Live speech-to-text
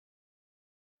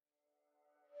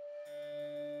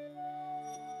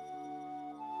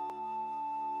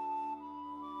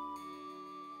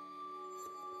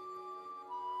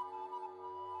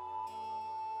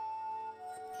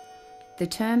The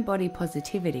term body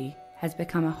positivity has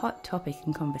become a hot topic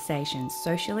in conversations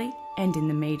socially and in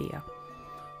the media.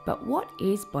 But what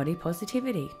is body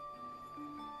positivity?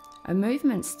 A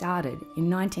movement started in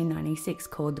 1996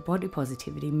 called the Body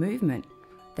Positivity Movement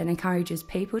that encourages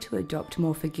people to adopt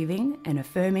more forgiving and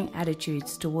affirming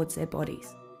attitudes towards their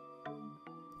bodies,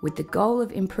 with the goal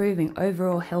of improving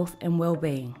overall health and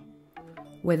well-being,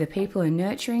 whether people are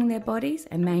nurturing their bodies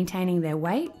and maintaining their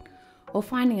weight, or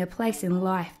finding a place in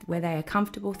life where they are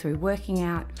comfortable through working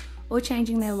out or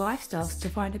changing their lifestyles to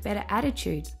find a better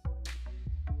attitude.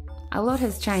 A lot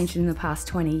has changed in the past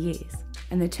 20 years,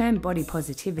 and the term body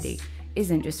positivity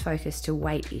isn't just focused to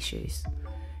weight issues.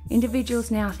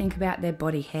 Individuals now think about their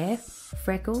body hair,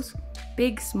 freckles,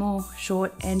 big, small,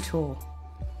 short and tall.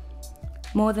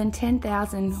 More than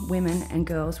 10,000 women and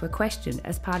girls were questioned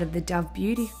as part of the Dove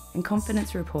Beauty and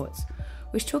Confidence reports,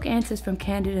 which took answers from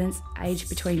candidates aged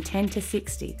between 10 to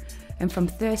 60 and from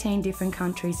 13 different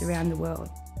countries around the world.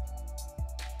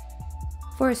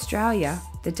 For Australia,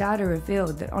 the data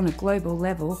revealed that on a global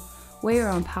level, we are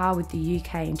on par with the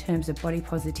UK in terms of body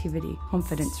positivity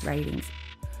confidence ratings,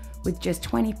 with just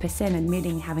 20%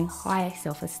 admitting having higher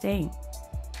self-esteem.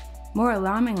 More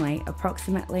alarmingly,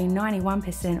 approximately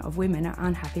 91% of women are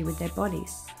unhappy with their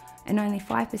bodies, and only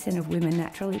 5% of women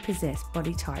naturally possess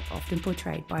body type often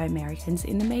portrayed by Americans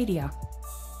in the media.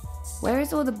 Where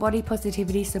is all the body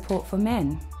positivity support for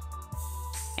men?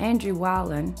 Andrew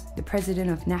Warland, the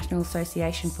president of National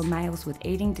Association for Males with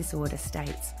Eating Disorder,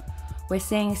 states, "We're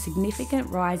seeing a significant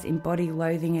rise in body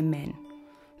loathing in men.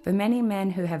 For many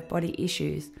men who have body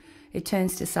issues, it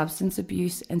turns to substance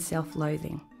abuse and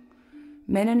self-loathing.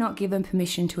 Men are not given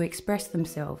permission to express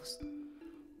themselves.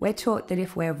 We're taught that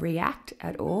if we react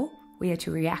at all, we are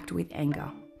to react with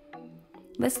anger."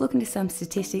 Let's look into some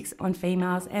statistics on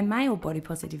females and male body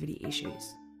positivity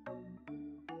issues.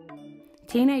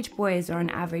 Teenage boys are on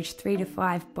average 3 to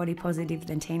 5 body positive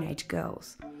than teenage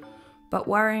girls. But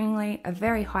worryingly, a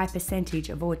very high percentage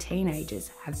of all teenagers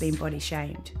have been body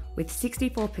shamed, with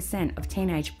 64% of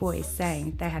teenage boys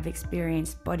saying they have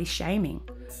experienced body shaming,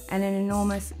 and an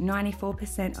enormous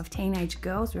 94% of teenage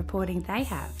girls reporting they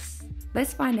have.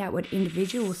 Let's find out what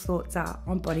individuals' thoughts are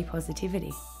on body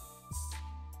positivity.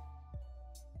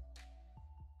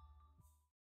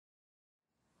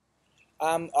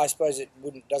 I suppose it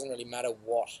doesn't really matter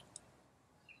what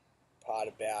part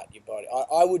about your body.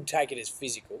 I would take it as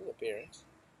physical appearance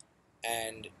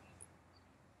and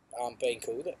being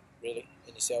cool with it, really,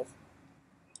 in yourself.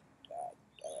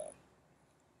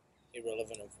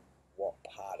 Irrelevant of what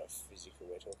part of physical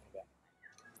we're talking about.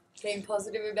 Being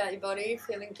positive about your body,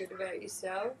 feeling good about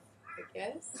yourself, I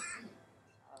guess.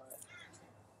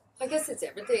 I guess it's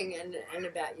everything, and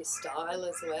about your style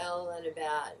as well, and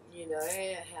about,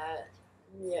 how,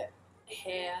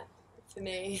 hair. For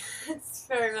me, it's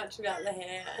very much about the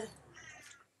hair.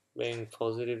 Being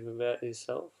positive about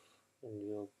yourself and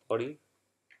your body.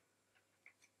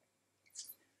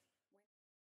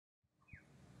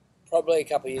 Probably a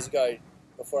couple of years ago,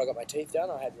 before I got my teeth done,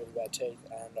 I had really bad teeth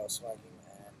and I was smoking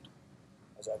and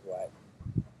I was overweight.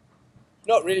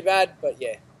 Not really bad, but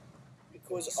yeah.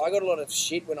 Because I got a lot of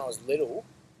shit when I was little,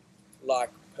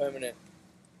 like permanent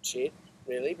shit,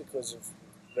 really, because of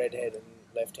redhead and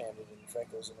left-handed and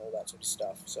freckles and all that sort of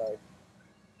stuff. So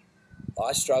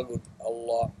I struggled a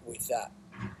lot with that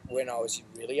when I was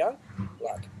really young,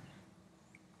 like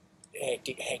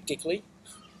hectically,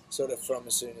 sort of from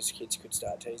as soon as kids could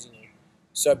start teasing you.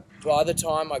 So by the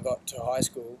time I got to high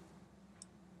school,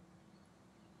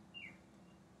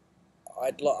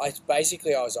 I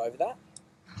was over that.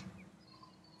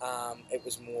 It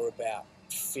was more about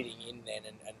fitting in then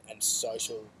and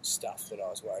social stuff that I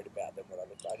was worried about than what I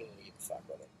looked like. I didn't really give a fuck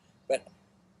about it. But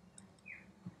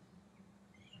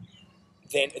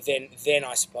then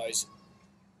I suppose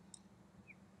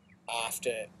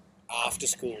after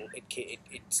school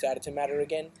it started to matter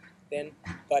again then,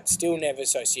 but still never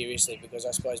so seriously, because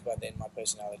I suppose by then my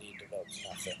personality had developed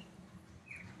enough that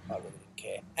I really didn't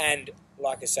care. And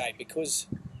like I say, because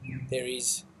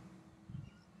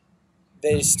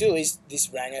there still is this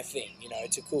ranger thing,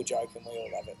 it's a cool joke and we all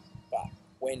love it, but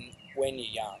when you're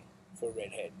young, for a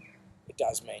redhead, it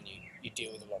does mean you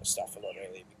deal with a lot of stuff a lot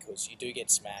earlier, because you do get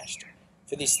smashed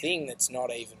for this thing that's not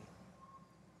even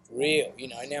real.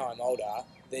 Now I'm older,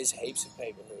 there's heaps of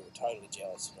people who are totally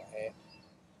jealous of my hair,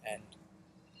 and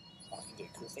I can do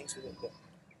cool things with it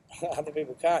that other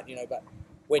people can't, but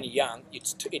when you're young,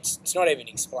 it's not even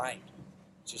explained.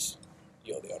 It's just,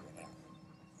 you're the odd one out.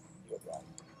 You're right.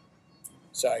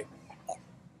 So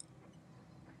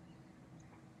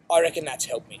I reckon that's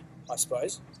helped me, I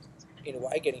suppose, in a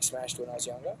way, getting smashed when I was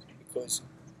younger, because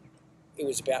it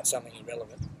was about something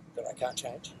irrelevant that I can't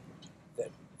change,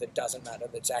 that doesn't matter,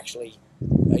 that's actually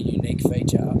a unique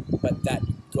feature, but that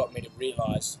got me to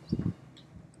realise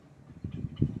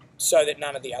so that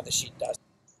none of the other shit does.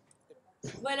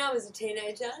 When I was a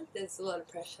teenager, there's a lot of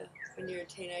pressure when you're a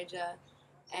teenager,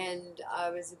 and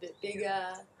I was a bit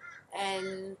bigger,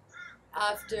 and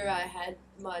after I had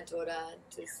my daughter,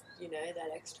 just, you know,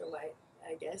 that extra weight,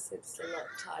 I guess it's a lot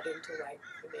tied into weight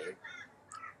for me.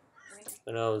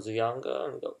 When I was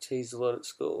younger, I got teased a lot at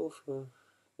school for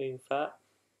being fat.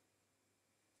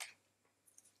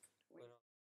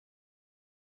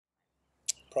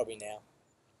 Probably now.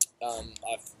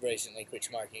 I've recently quit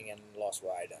smoking and lost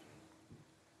weight. And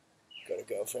got a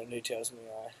girlfriend who tells me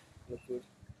I look good.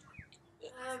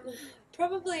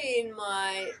 Probably in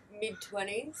my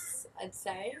mid-20s, I'd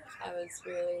say. I was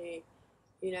really,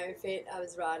 you know, fit. I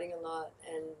was riding a lot,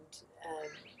 and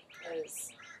I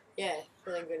was, yeah,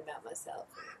 feeling good about myself.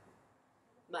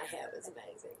 My hair was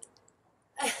amazing.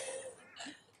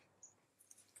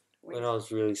 When I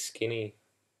was really skinny,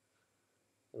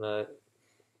 and I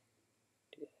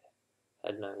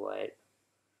had no weight,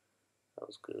 that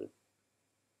was good.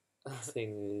 The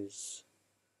thing is,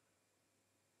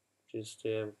 just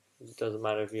it doesn't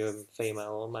matter if you're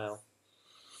female or male.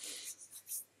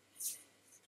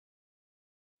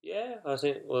 Yeah, I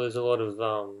think, well, there's a lot of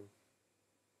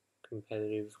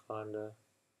competitive kind of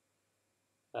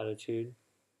attitude.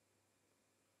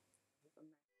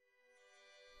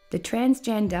 The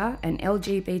transgender and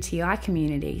LGBTI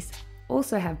communities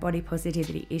also have body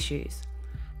positivity issues,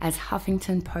 as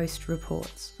Huffington Post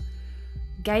reports.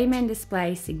 Gay men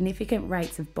display significant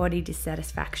rates of body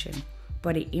dissatisfaction,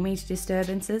 body image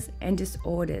disturbances and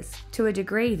disorders to a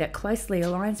degree that closely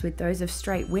aligns with those of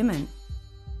straight women.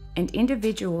 And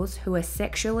individuals who are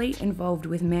sexually involved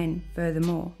with men,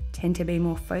 furthermore, tend to be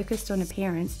more focused on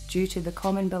appearance due to the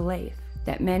common belief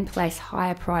that men place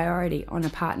higher priority on a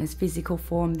partner's physical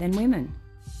form than women.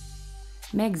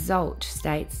 Meg Zolt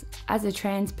states, as a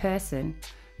trans person,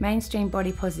 mainstream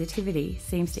body positivity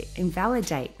seems to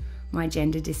invalidate my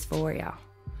gender dysphoria,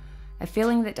 a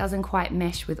feeling that doesn't quite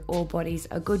mesh with all bodies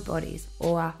are good bodies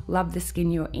or love the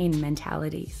skin you're in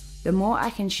mentalities. The more I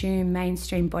consume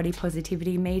mainstream body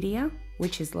positivity media,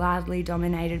 which is largely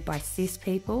dominated by cis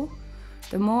people,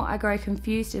 the more I grow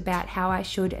confused about how I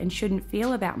should and shouldn't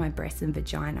feel about my breasts and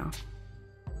vagina.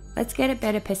 Let's get a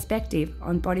better perspective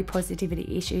on body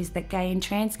positivity issues that gay and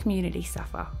trans communities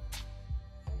suffer.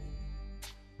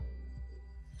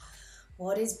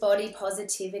 What is body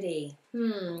positivity?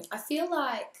 I feel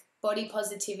like body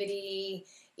positivity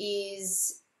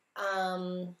is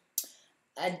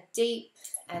a deep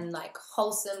and like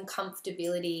wholesome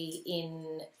comfortability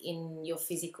in your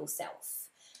physical self,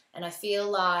 and I feel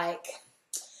like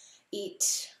it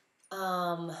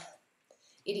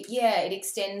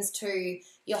extends to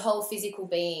your whole physical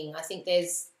being. I think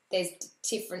there's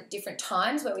different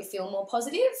times where we feel more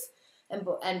positive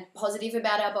and positive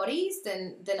about our bodies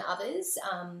than others.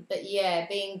 But yeah,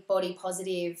 being body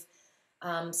positive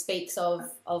speaks of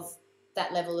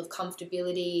that level of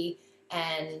comfortability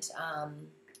and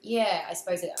I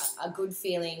suppose a good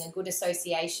feeling, a good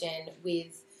association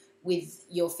with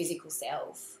your physical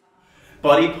self.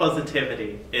 Body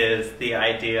positivity is the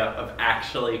idea of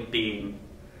actually being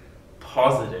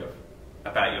positive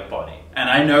about your body. And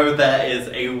I know that is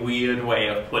a weird way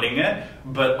of putting it,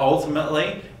 but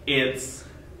ultimately it's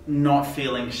not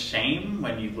feeling shame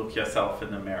when you look yourself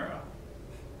in the mirror.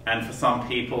 And for some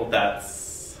people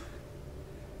that's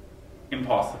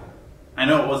impossible. I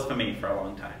know it was for me for a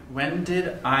long time. When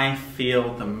did I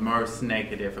feel the most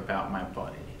negative about my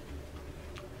body?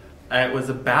 It was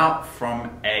about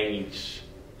from age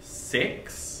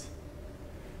 6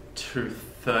 to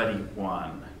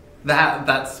 31.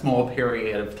 That small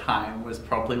period of time was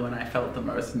probably when I felt the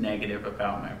most negative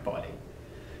about my body.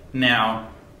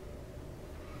 Now,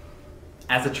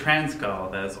 as a trans girl,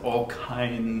 there's all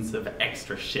kinds of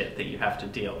extra shit that you have to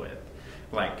deal with.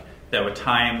 Like, there were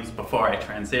times before I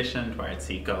transitioned where I'd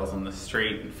see girls on the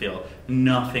street and feel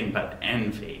nothing but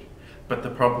envy. But the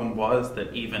problem was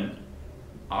that even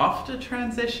after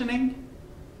transitioning,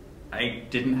 I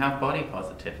didn't have body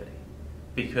positivity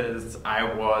because I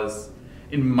was,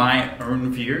 in my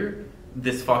own view,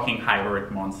 this fucking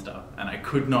hybrid monster, and I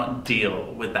could not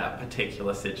deal with that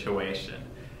particular situation.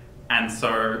 And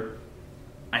so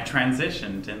I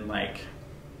transitioned in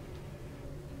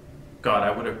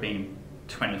I would have been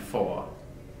 24,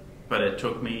 but it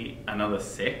took me another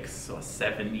 6 or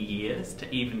 7 years to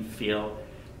even feel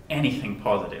anything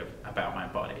positive about my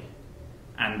body.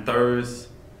 And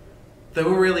they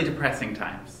were really depressing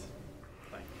times.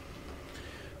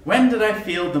 When did I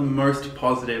feel the most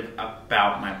positive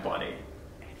about my body?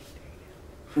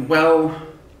 Well,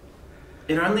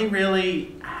 it only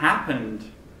really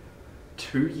happened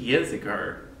 2 years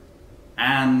ago.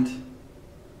 And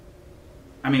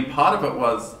I mean, part of it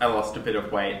was I lost a bit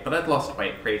of weight, but I'd lost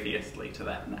weight previously to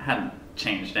that and it hadn't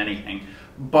changed anything.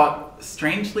 But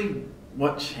strangely,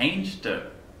 what changed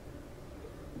it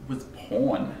was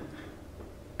porn.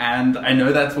 And I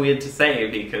know that's weird to say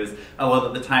because a lot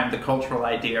of the time the cultural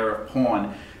idea of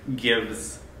porn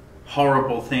gives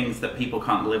horrible things that people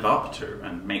can't live up to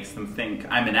and makes them think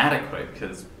I'm inadequate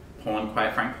because porn,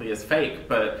 quite frankly, is fake.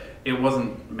 But it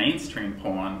wasn't mainstream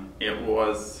porn. It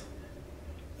was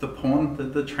the porn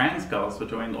that the trans girls were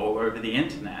doing all over the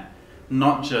internet.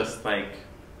 Not just like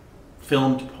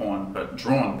filmed porn, but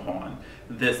drawn porn.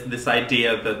 This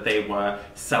idea that they were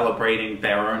celebrating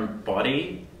their own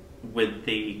body with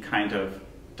the kind of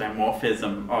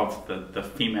dimorphism of the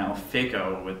female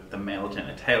figure with the male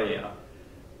genitalia.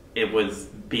 It was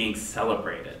being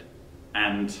celebrated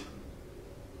and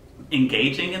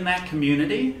engaging in that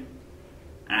community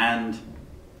and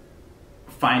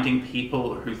finding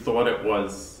people who thought it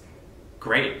was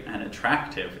great and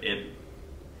attractive. It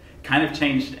kind of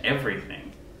changed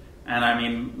everything. And I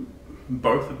mean,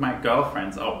 both of my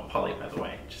girlfriends, oh, Polly, by the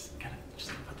way, just gonna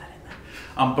put that in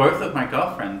there. Both of my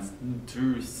girlfriends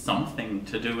do something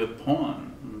to do with porn.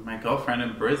 My girlfriend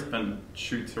in Brisbane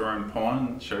shoots her own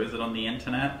porn, shows it on the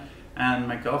internet, and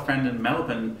my girlfriend in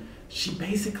Melbourne, she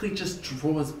basically just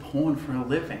draws porn for a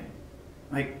living.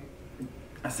 Like,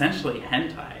 essentially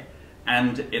hentai.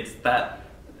 And it's that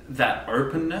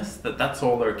openness, that's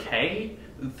all okay,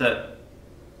 that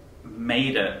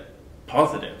made it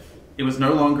positive. It was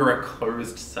no longer a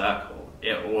closed circle.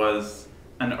 It was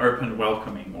an open,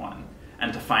 welcoming one.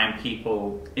 And to find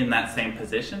people in that same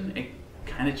position, it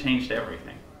kind of changed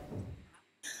everything.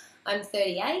 I'm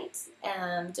 38,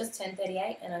 just turned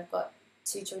 38, and I've got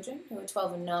 2 children who are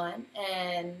 12 and 9.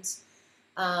 And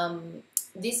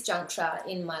this juncture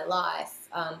in my life,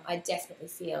 I definitely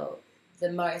feel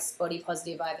the most body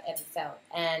positive I've ever felt,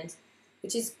 and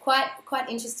which is quite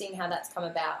interesting how that's come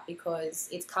about, because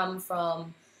it's come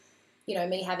from, you know,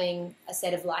 me having a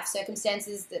set of life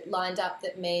circumstances that lined up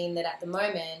that mean that at the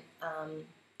moment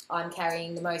I'm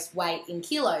carrying the most weight in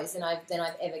kilos than I've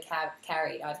ever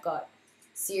carried. I've got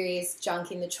serious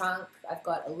junk in the trunk. I've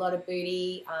got a lot of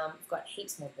booty. I've got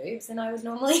heaps more boobs than I would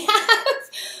normally have.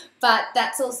 But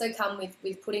that's also come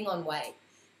with putting on weight.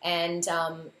 And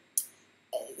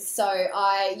so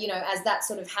I, you know, as that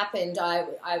sort of happened, I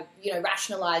you know,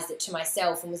 rationalized it to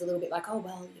myself and was a little bit like, oh,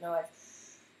 well, you know, I've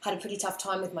had a pretty tough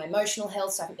time with my emotional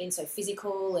health, so I haven't been so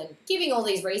physical, and giving all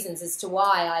these reasons as to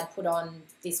why I'd put on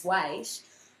this weight.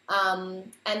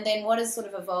 And then what has sort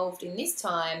of evolved in this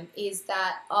time is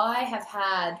that I have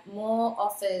had more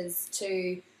offers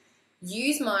to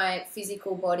use my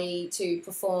physical body to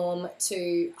perform,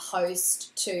 to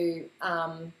host, to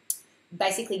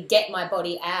basically get my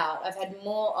body out. I've had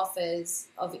more offers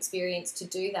of experience to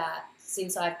do that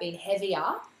since I've been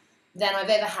heavier than I've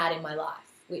ever had in my life,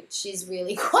 which is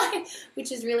really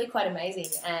quite amazing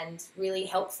and really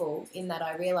helpful, in that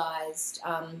I realised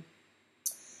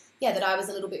that I was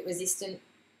a little bit resistant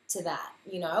to that.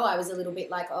 You know, I was a little bit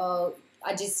like, oh,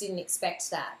 I just didn't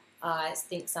expect that. I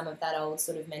think some of that old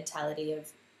sort of mentality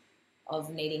of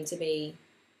needing to be,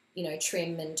 you know,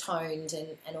 trim and toned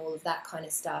and all of that kind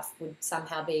of stuff would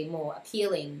somehow be more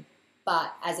appealing.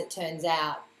 But as it turns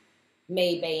out,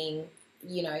 me being,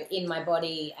 you know, in my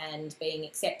body and being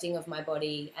accepting of my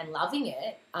body and loving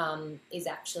it is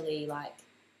actually, like,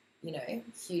 you know,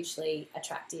 hugely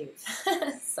attractive.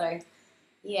 So,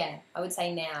 yeah, I would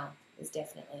say now is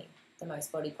definitely the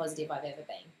most body positive I've ever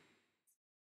been.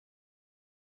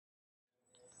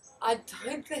 I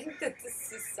don't think that the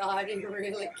society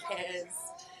really cares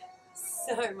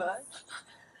so much.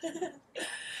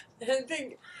 I don't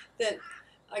think that,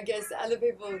 I guess, other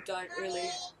people don't really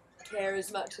care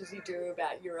as much as you do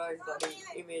about your own body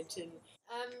image. And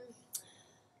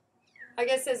I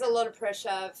guess there's a lot of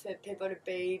pressure for people to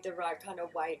be the right kind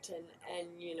of weight and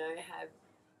you know, have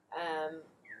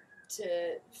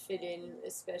to fit in,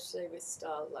 especially with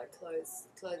style, like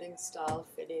clothing style,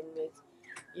 fit in with,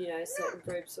 you know, certain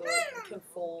groups or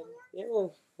conform. Yeah,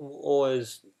 well, I'm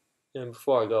always, you know,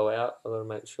 before I go out, I've got to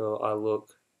make sure I look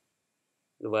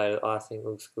the way that I think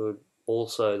looks good.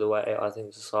 Also, the way I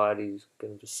think society's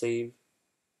going to perceive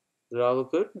that I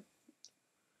look good.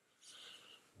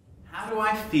 How do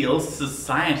I feel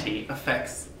society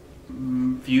affects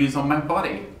views on my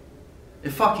body?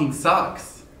 It fucking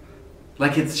sucks.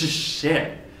 Like, it's just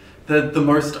shit. The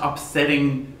most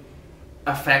upsetting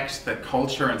effect that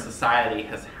culture and society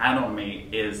has had on me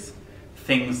is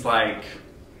things like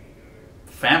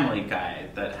Family Guy,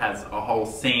 that has a whole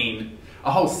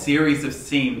series of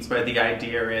scenes where the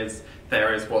idea is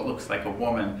there is what looks like a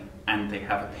woman and they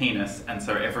have a penis, and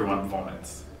so everyone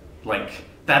vomits. Like,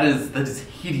 that is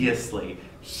hideously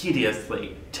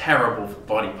terrible for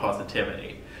body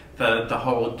positivity. The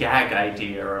whole gag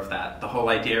idea of that, the whole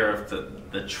idea of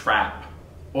the trap,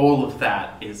 all of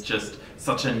that is just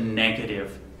such a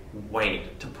negative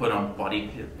weight to put on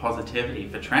body positivity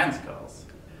for trans girls.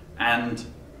 And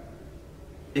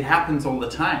it happens all the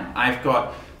time.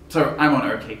 So I'm on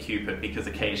OkCupid because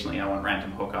occasionally I want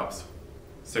random hookups.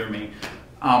 Sue me.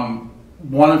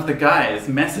 One of the guys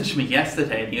messaged me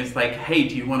yesterday and he was like, hey,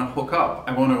 do you want to hook up?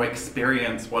 I want to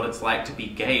experience what it's like to be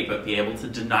gay but be able to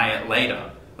deny it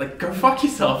later. Like, go fuck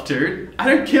yourself, dude. I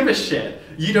don't give a shit.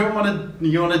 You want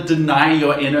to deny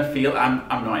your inner feel? I'm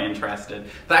not interested.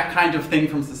 That kind of thing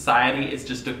from society is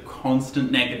just a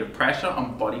constant negative pressure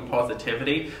on body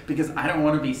positivity, because I don't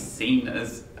want to be seen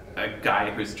as a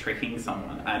guy who's tricking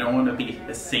someone. I don't want to be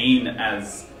seen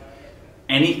as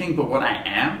anything but what I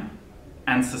am.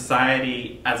 And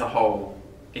society as a whole,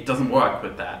 it doesn't work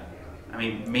with that. I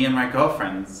mean, me and my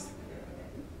girlfriends,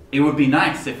 it would be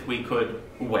nice if we could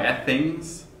wear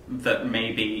things that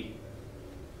maybe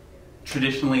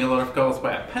traditionally a lot of girls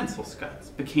wear, pencil skirts,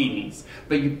 bikinis,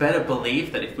 but you better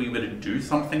believe that if we were to do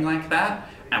something like that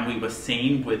and we were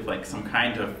seen with like some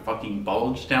kind of fucking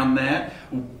bulge down there,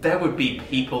 there would be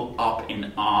people up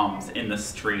in arms in the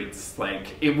streets.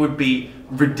 Like, it would be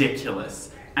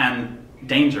ridiculous and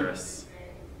dangerous.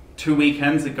 2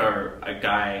 weekends ago, a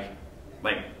guy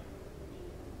like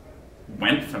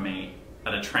went for me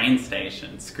at a train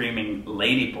station screaming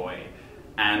 "Ladyboy,"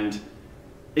 and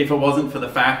if it wasn't for the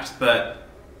fact that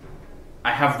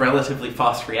I have relatively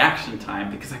fast reaction time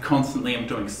because I constantly am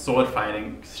doing sword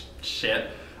fighting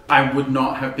shit, I would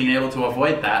not have been able to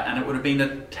avoid that, and it would have been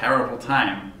a terrible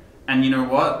time. And you know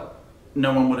what?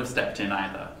 No one would have stepped in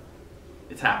either.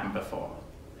 It's happened before.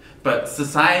 But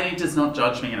society does not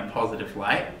judge me in a positive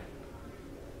light,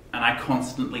 and I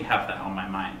constantly have that on my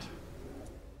mind.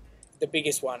 The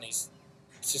biggest one is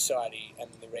society and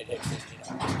the redhead thing, you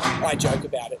know. I joke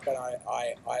about it, but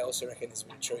I also reckon there's a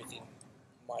bit of truth in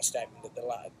my statement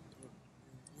that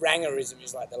rangerism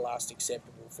is like the last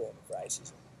acceptable form of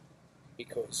racism.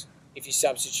 Because if you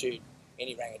substitute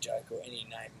any ranger joke or any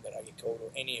name that I get called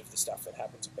or any of the stuff that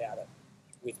happens about it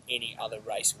with any other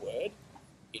race word,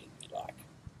 it'd be like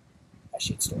a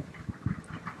shitstorm.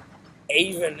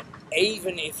 Even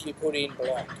if you put in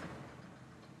blonde.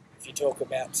 If you talk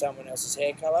about someone else's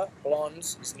hair colour,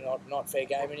 blondes is not fair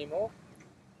game anymore.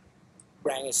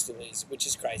 Rangers still is, which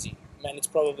is crazy. Man, it's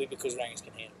probably because rangers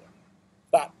can handle it.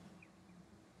 But,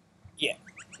 yeah,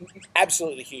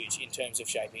 absolutely huge in terms of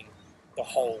shaping the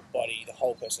whole body, the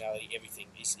whole personality, everything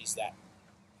is that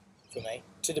for me.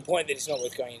 To the point that it's not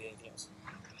worth going into anything else.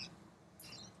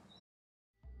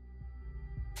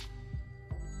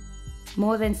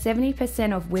 More than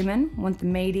 70% of women want the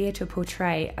media to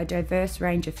portray a diverse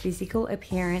range of physical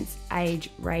appearance, age,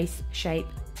 race, shape,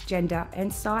 gender,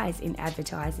 and size in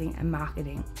advertising and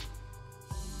marketing.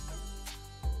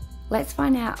 Let's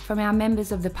find out from our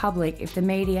members of the public if the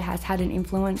media has had an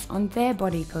influence on their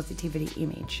body positivity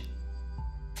image.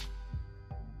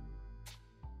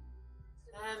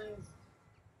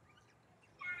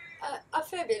 A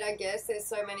fair bit, I guess. There's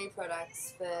so many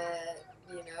products for,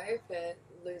 for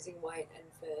losing weight and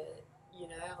for,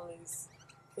 all these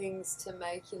things to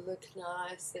make you look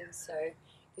nice. And so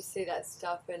you see that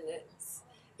stuff, and it's,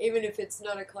 even if it's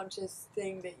not a conscious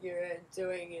thing that you're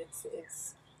doing,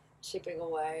 it's chipping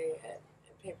away at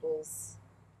people's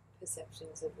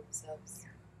perceptions of themselves.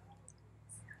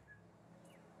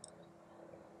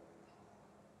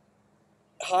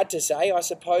 Hard to say. I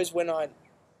suppose when I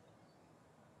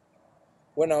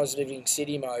was living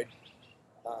city mode,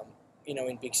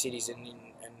 in big cities and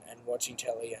watching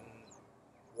telly and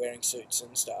wearing suits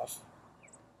and stuff,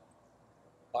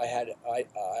 I had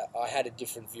a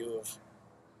different view of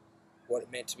what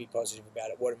it meant to be positive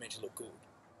about it, what it meant to look good.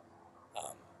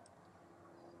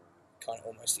 Kind of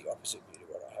almost the opposite view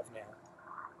to what I have now.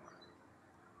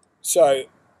 So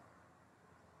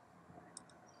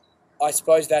I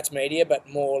suppose that's media, but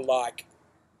more like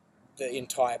the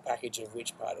entire package of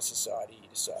which part of society you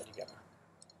decide you're going to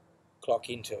clock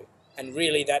into. And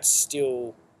really that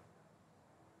still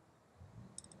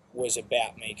was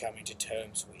about me coming to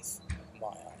terms with my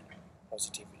own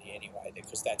positivity anyway,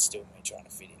 because that's still me trying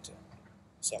to fit into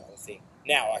some other thing.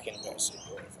 Now I can wear a suit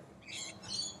or whatever.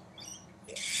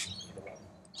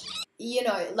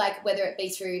 Yeah. Like whether it be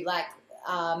through like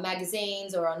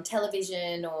magazines or on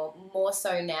television, or more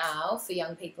so now for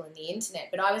young people in the internet.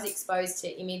 But I was exposed to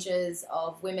images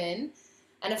of women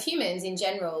and of humans in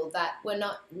general that were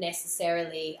not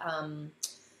necessarily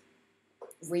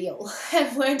real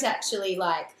and weren't actually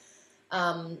like,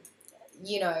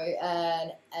 you know,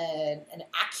 an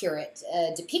accurate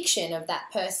depiction of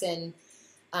that person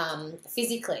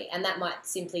physically. And that might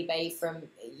simply be from,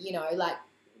 you know, like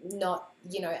not,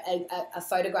 you know, a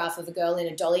photograph of a girl in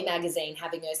a Dolly magazine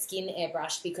having her skin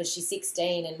airbrushed because she's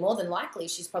 16 and more than likely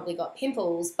she's probably got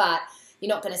pimples, but you're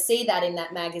not going to see that in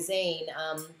that magazine.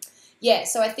 Yeah,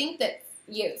 so I think that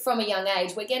from a young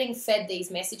age we're getting fed these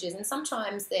messages, and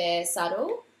sometimes they're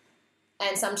subtle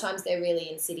and sometimes they're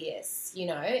really insidious, you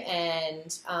know,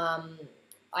 and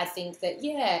I think that,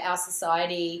 yeah, our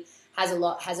society has a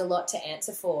lot to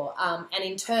answer for. And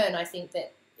in turn, I think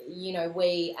that, you know,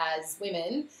 we as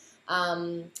women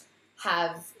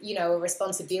have, you know, a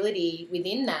responsibility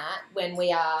within that when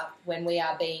we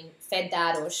are being fed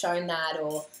that or shown that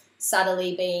or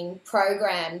subtly being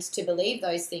programmed to believe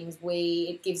those things.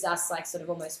 It gives us like sort of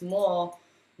almost more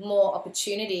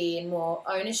opportunity and more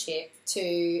ownership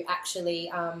to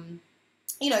actually,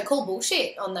 you know, call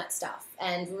bullshit on that stuff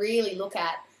and really look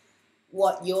at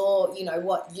what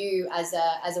you as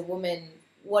a woman,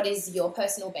 what is your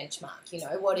personal benchmark? You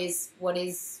know,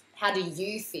 how do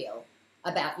you feel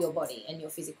about your body and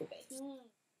your physical being?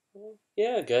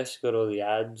 Yeah, I guess you got all the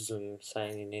ads and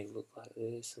saying you need to look like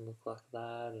this and look like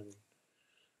that, and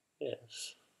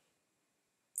yes.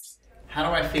 How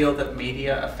do I feel that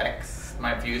media affects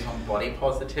my views on body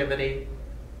positivity?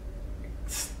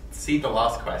 See the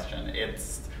last question.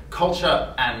 It's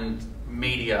culture and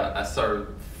media are so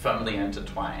firmly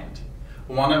intertwined.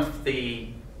 One of the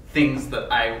things that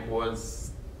I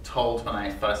was told when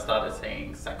I first started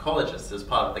seeing psychologists as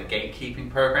part of the gatekeeping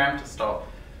program to stop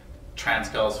trans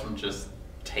girls from just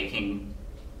taking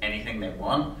anything they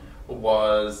want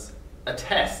was a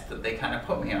test that they kind of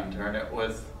put me under, and it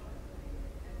was,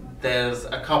 there's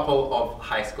a couple of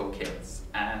high school kids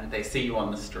and they see you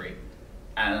on the street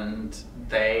and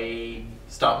they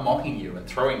start mocking you and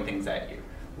throwing things at you.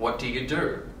 What do you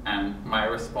do? And my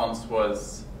response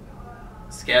was,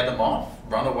 scare them off,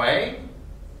 run away.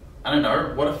 I don't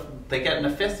know, what if they get in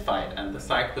a fist fight? And the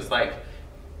psych was like,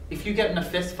 if you get in a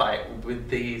fist fight with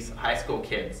these high school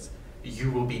kids,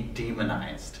 you will be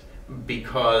demonized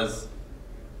because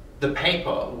the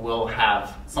paper will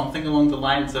have something along the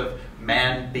lines of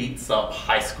man beats up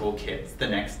high school kids the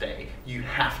next day. You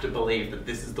have to believe that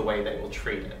this is the way they will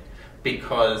treat it,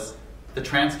 because the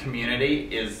trans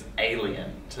community is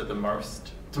alien to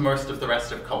most of the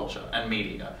rest of culture and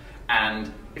media.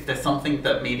 And if there's something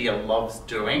that media loves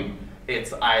doing,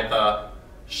 it's either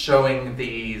showing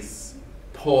these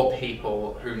poor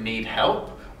people who need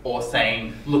help or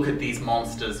saying, look at these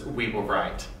monsters, we were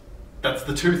right. That's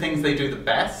the two things they do the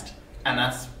best, and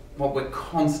that's what we're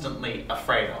constantly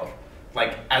afraid of.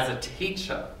 Like, as a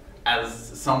teacher, as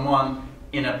someone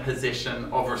in a position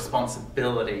of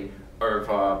responsibility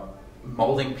over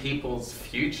molding people's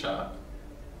future,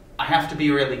 I have to be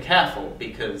really careful,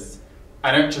 because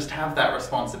I don't just have that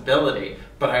responsibility,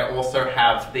 but I also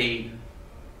have the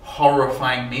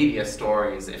horrifying media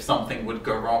stories if something would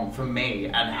go wrong for me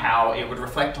and how it would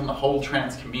reflect on the whole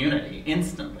trans community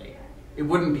instantly. It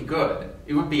wouldn't be good.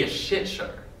 It would be a shit show.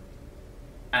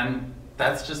 And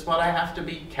that's just what I have to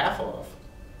be careful of.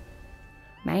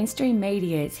 Mainstream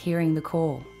media is hearing the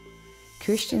call.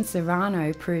 Christian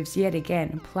Serrano proves yet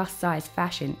again plus-size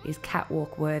fashion is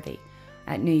catwalk worthy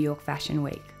at New York Fashion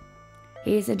Week.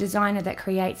 He is a designer that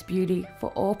creates beauty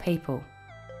for all people.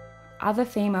 Other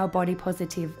female body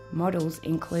positive models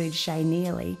include Shay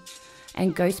Neely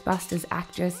and Ghostbusters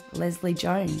actress Leslie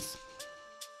Jones.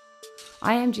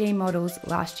 IMG models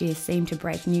last year seemed to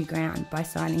break new ground by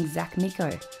signing Zach Miko,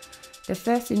 the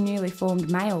first and newly formed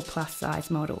male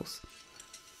plus-size models.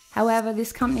 However,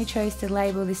 this company chose to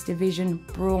label this division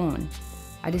brawn,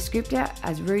 a descriptor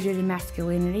as rooted in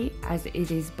masculinity as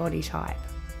it is body type.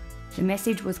 The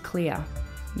message was clear: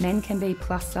 men can be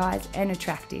plus-size and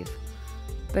attractive,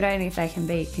 but only if they can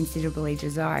be considerably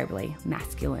desirably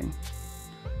masculine.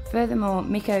 Furthermore,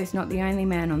 Miko is not the only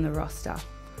man on the roster.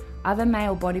 Other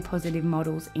male body positive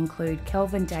models include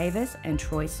Kelvin Davis and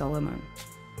Troy Solomon.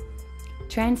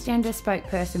 Transgender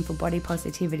spokesperson for body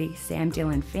positivity Sam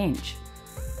Dillon Finch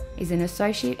is an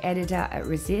associate editor at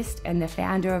Resist and the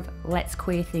founder of Let's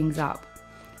Queer Things Up,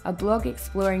 a blog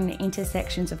exploring the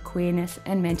intersections of queerness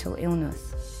and mental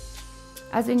illness.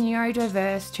 As a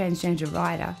neurodiverse transgender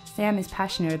writer, Sam is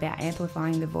passionate about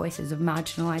amplifying the voices of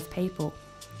marginalised people,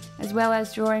 as well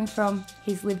as drawing from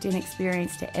his lived-in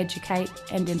experience to educate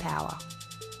and empower.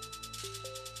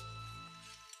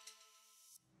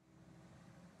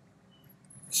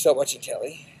 stop watching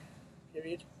telly.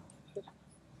 Period.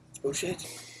 It's bullshit.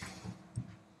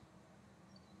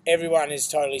 Everyone is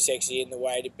totally sexy in the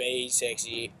way to be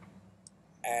sexy,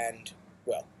 and,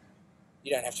 well,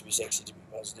 you don't have to be sexy to be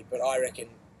positive, but I reckon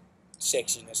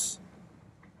sexiness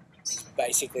is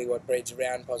basically what breeds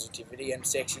around positivity, and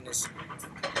sexiness,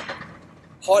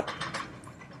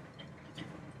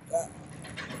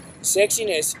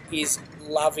 sexiness is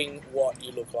loving what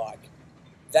you look like.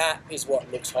 That is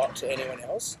what looks hot to anyone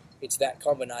else. It's that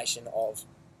combination of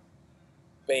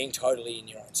being totally in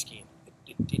your own skin.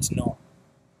 It's not,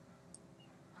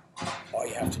 oh,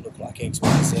 you have to look like X,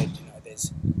 Y, Z. You know,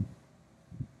 there's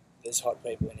hot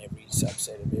people in every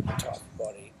subset of every type of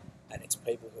body, and it's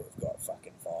people who have got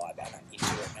fucking vibe and are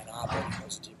into it and are body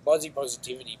positive. Body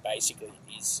positivity basically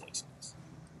is sexiness.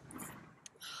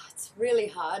 It's really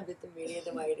hard with the media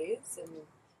the way it is, and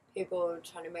people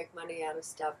trying to make money out of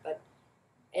stuff, but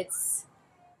it's,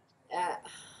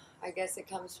 I guess it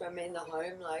comes from in the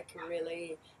home, like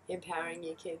really empowering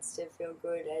your kids to feel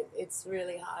good. It's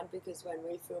really hard because when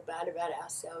we feel bad about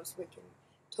ourselves, we can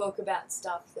talk about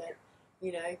stuff that,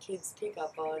 you know, kids pick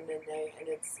up on, and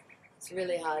it's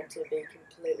really hard to be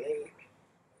completely,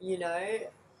 you know,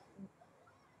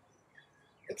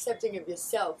 accepting of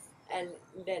yourself and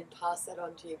then pass that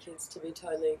on to your kids to be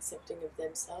totally accepting of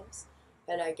themselves.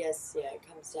 But I guess, yeah, it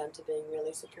comes down to being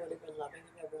really supportive and loving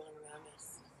of everyone around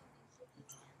us.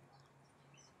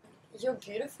 You're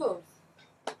beautiful.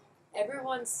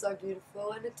 Everyone's so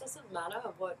beautiful, and it doesn't matter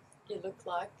what you look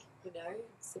like, you know,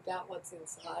 it's about what's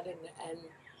inside, and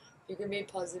you can be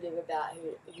positive about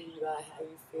who you are, how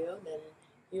you feel, then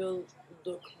you'll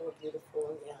look more beautiful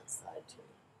on the outside too.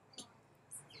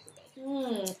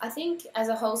 I think as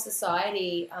a whole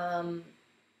society,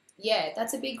 yeah,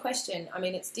 that's a big question. I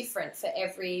mean, it's different for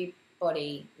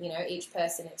everybody, you know, each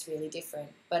person, it's really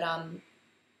different. But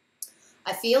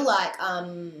I feel like,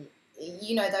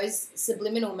 you know, those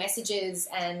subliminal messages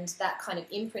and that kind of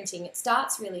imprinting, it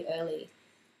starts really early.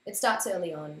 It starts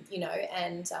early on, you know,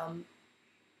 and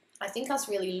I think us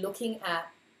really looking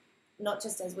at, not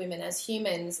just as women, as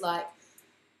humans, like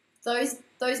those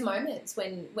moments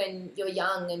when you're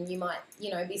young and you might,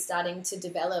 you know, be starting to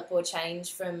develop or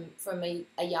change from a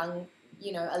young,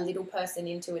 you know, a little person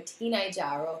into a teenager,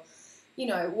 or, you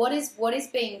know, what is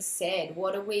being said?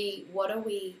 What are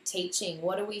we teaching?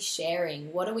 What are we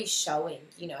sharing? What are we showing?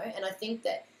 You know, and I think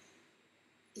that,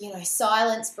 you know,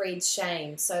 silence breeds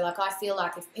shame. So, like, I feel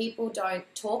like if people don't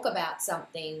talk about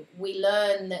something, we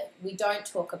learn that we don't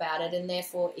talk about it, and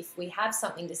therefore if we have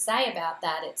something to say about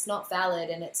that, it's not valid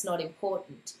and it's not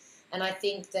important. And I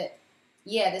think that,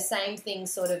 yeah, the same thing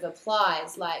sort of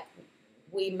applies. Like,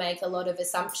 we make a lot of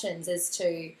assumptions as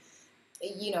to,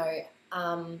 you know,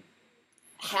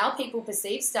 how people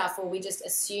perceive stuff, or we just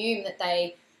assume that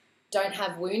they don't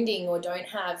have wounding or don't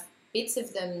have bits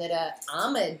of them that are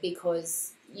armoured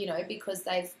because, you know, because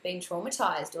they've been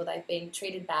traumatized or they've been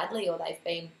treated badly or they've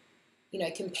been, you know,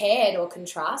 compared or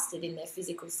contrasted in their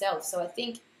physical self. So I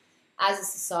think as a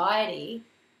society,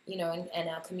 you know, and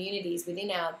our communities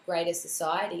within our greater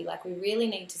society, like, we really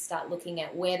need to start looking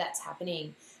at where that's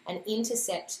happening and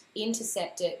intercept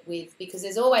it with, because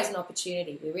there's always an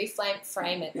opportunity. We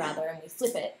reframe it rather, and we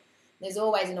flip it. There's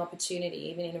always an opportunity,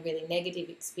 even in a really negative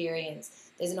experience.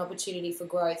 There's an opportunity for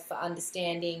growth, for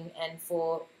understanding, and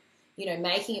for, you know,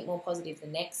 making it more positive the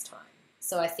next time.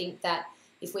 So I think that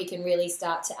if we can really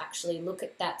start to actually look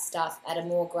at that stuff at a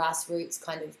more grassroots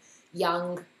kind of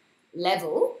young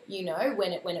level, you know,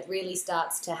 when it really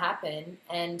starts to happen,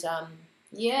 and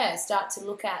yeah, start to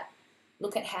look at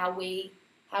how we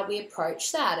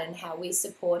approach that and how we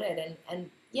support it, and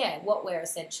yeah, what we're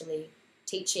essentially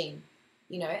teaching,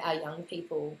 you know, our young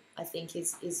people, I think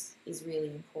is really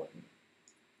important.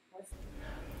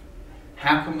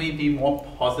 How can we be more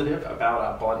positive about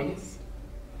our bodies?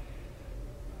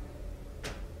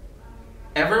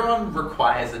 Everyone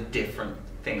requires a different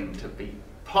thing to be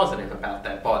positive about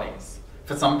their bodies.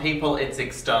 For some people, it's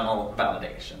external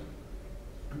validation.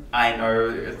 I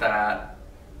know that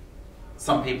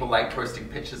some people like posting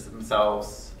pictures of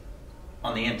themselves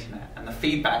on the internet, and the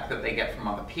feedback that they get from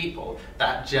other people,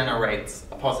 that generates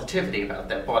a positivity about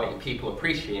their body, people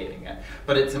appreciating it.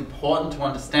 But it's important to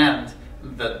understand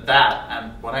that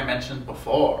and what I mentioned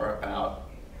before about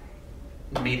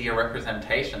media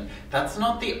representation, that's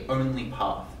not the only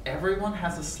path. Everyone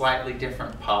has a slightly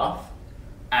different path,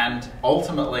 and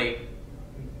ultimately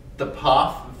the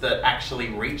path that actually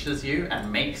reaches you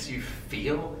and makes you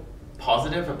feel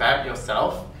positive about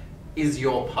yourself is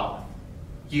your path.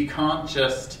 You can't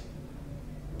just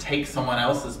take someone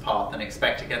else's path and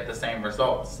expect to get the same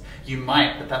results. You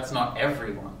might, but that's not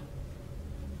everyone.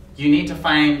 you need to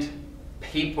find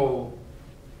people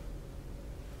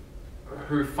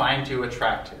who find you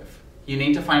attractive. You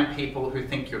need to find people who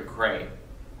think you're great.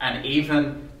 And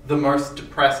even the most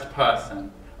depressed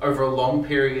person, over a long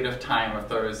period of time, of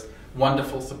those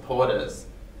wonderful supporters,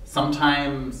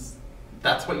 sometimes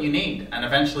that's what you need, and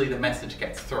eventually the message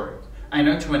gets through. I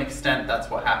know to an extent that's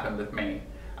what happened with me.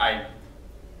 I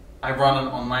run an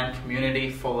online community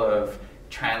full of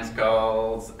trans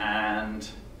girls and,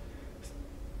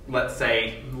 let's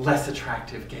say, less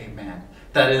attractive gay men.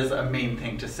 That is a mean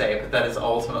thing to say, but that is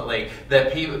ultimately,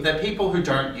 they're people who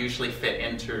don't usually fit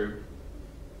into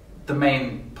the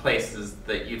main places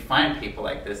that you'd find people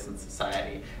like this in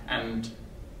society. And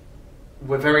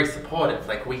we're very supportive.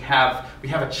 Like, we have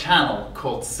a channel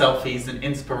called Selfies and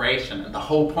Inspiration, and the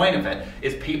whole point of it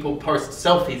is people post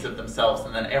selfies of themselves,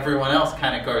 and then everyone else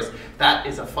kind of goes, that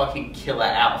is a fucking killer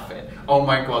outfit. Oh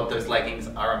my god, those leggings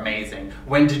are amazing.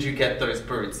 When did you get those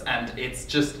boots? And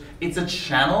it's a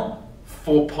channel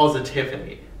for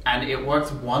positivity, and it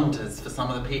works wonders for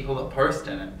some of the people that post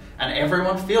in it. And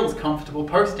everyone feels comfortable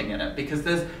posting in it because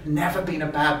there's never been a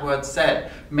bad word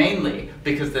said. Mainly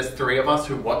because there's 3 of us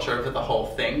who watch over the whole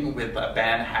thing with a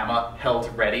band hammer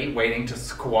held ready, waiting to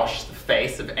squash the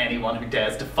face of anyone who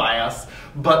dares defy us.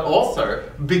 But also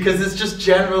because it's just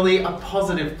generally a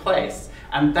positive place.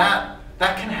 And that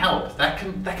can help. That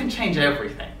can change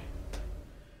everything.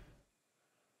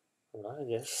 Well, I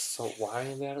guess stop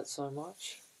worrying about it so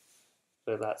much.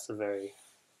 But that's a very...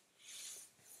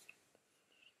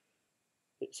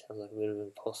 It sounds like a bit of an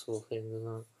impossible thing,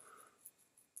 doesn't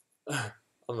it?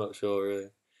 I'm not sure, really.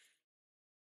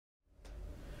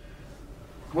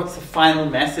 What's the final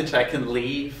message I can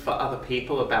leave for other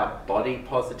people about body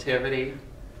positivity?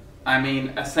 I mean,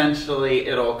 essentially,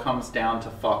 it all comes down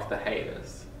to fuck the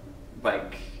haters.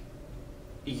 Like,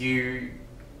 you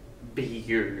be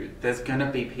you. There's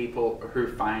gonna be people who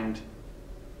find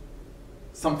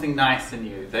something nice in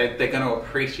you. They're going to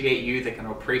appreciate you, they're going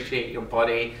to appreciate your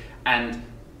body, and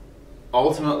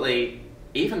ultimately,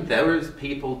 even those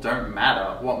people don't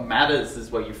matter. What matters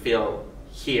is what you feel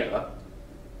here,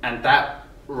 and that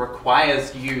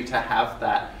requires you to have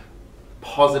that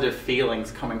positive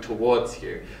feelings coming towards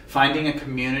you. Finding a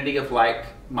community of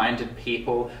like-minded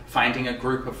people, finding a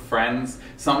group of friends.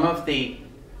 Some of the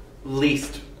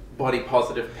least body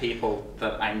positive people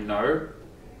that I know,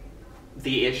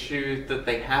 the issue that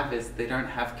they have is they don't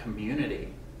have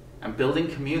community. And building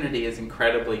community is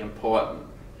incredibly important.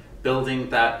 Building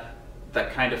that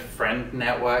kind of friend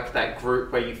network, that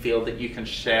group where you feel that you can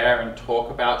share and talk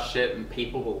about shit and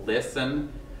people will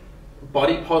listen.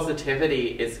 Body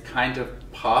positivity is kind of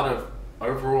part of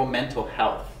overall mental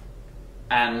health.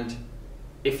 And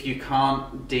if you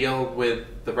can't deal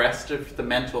with the rest of the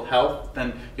mental health,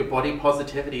 then your body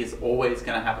positivity is always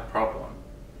going to have a problem.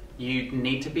 You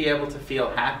need to be able to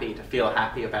feel happy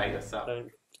about yourself.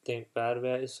 Don't think bad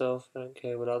about yourself. Don't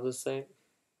care what others think.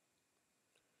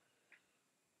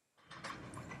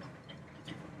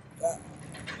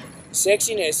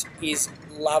 Sexiness is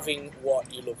loving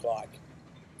what you look like.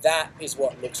 That is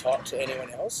what looks hot to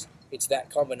anyone else. It's that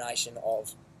combination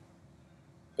of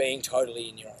being totally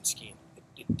in your own skin.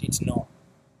 It's not,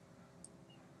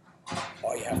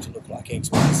 oh, you have to look like X,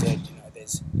 Y, Z. You know,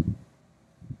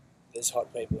 there's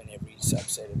hot people in every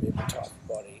subset of every type of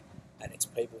body, and it's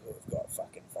people who have got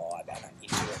fucking vibe and are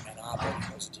into it and are body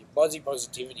positive. Body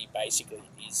positivity basically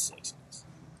is sexiness.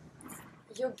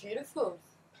 You're beautiful.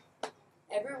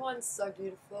 Everyone's so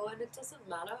beautiful, and it doesn't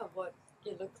matter what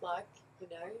you look like, you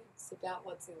know, it's about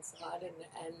what's inside,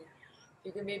 and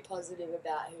you can be positive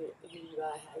about who you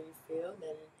are, how you feel,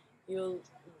 then you'll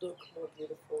look more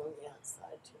beautiful on the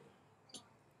outside too.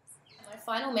 My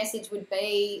final message would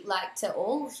be, like, to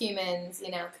all humans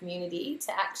in our community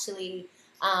to actually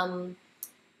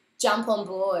jump on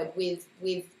board with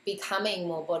becoming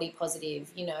more body positive,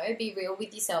 you know, be real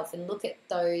with yourself and look at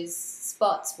those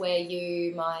spots where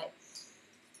you might,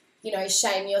 you know,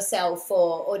 shame yourself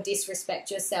or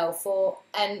disrespect yourself,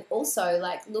 and also,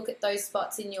 like, look at those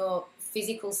spots in your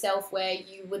physical self where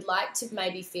you would like to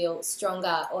maybe feel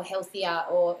stronger or healthier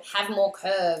or have more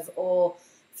curve or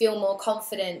feel more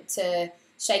confident to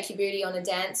shake your booty on a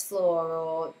dance floor,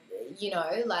 or, you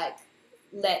know, like,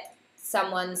 let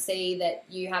someone see that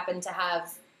you happen to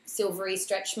have silvery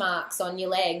stretch marks on your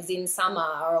legs in summer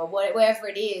or wherever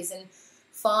it is, and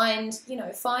find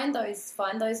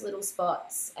those little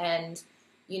spots and,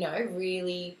 you know,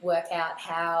 really work out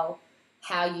how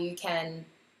you can,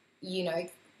 you know,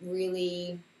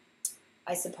 really,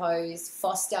 I suppose,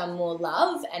 foster more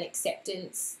love and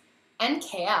acceptance and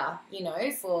care, you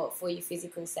know, for your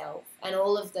physical self, and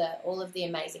all of the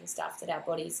amazing stuff that our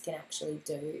bodies can actually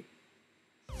do.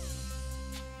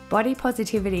 Body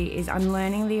positivity is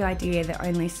unlearning the idea that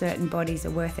only certain bodies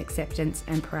are worth acceptance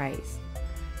and praise,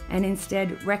 and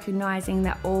instead recognising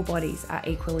that all bodies are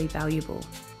equally valuable.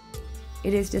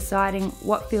 It is deciding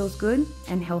what feels good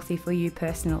and healthy for you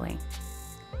personally,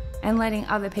 and letting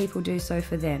other people do so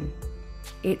for them.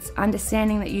 It's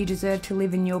understanding that you deserve to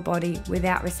live in your body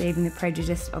without receiving the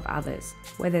prejudice of others,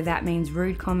 whether that means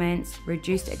rude comments,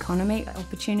 reduced economy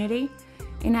opportunity,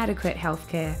 inadequate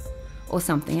healthcare, or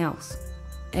something else.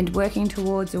 And working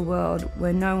towards a world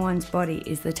where no one's body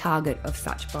is the target of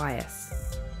such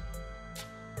bias.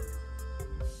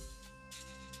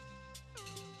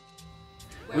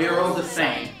 We are all the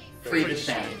same, free to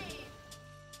shame.